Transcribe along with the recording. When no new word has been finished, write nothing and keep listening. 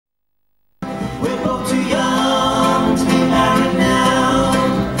We're both too young to be married now.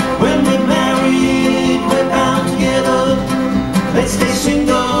 When we're married, we're bound together. Let's stay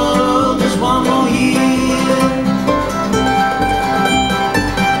single just one more year.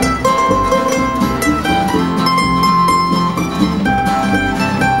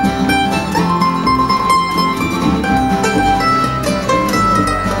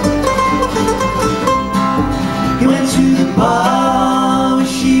 He went to the bar where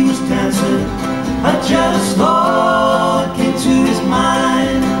she was dancing. A jealous thought came to his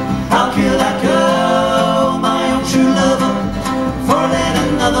mind. I'll kill that girl, my own true lover, for let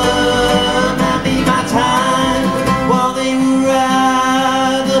another man be my time. While they were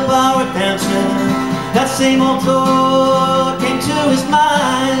at the bar dancing, that same old thought came to his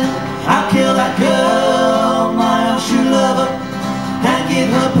mind. I'll kill that girl, my own true lover, and give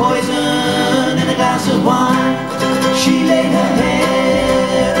her poison in a glass of wine. She laid her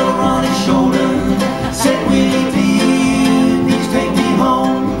head over on his shoulder, said, "Will you please take me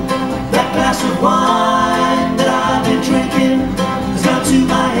home? That glass of wine that I've been drinking has gone to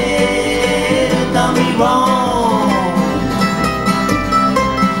my head and done me wrong."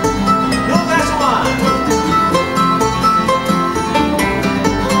 No glass of wine.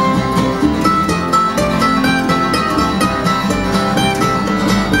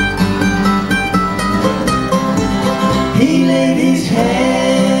 He laid his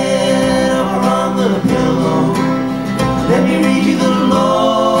head over on the pillow. Let me read you the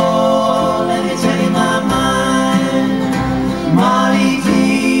law, let me tell you my mind. Molly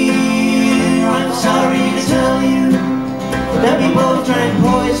dear, I'm sorry to tell you that we both drank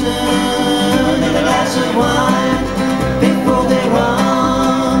poison in a glass of wine. They throw their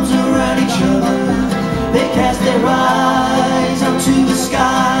arms around each other, they cast their eyes up to the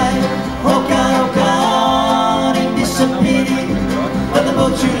sky. Oh God, it is a pity that the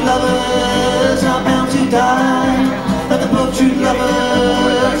both true lovers are bound to die. That the both true lovers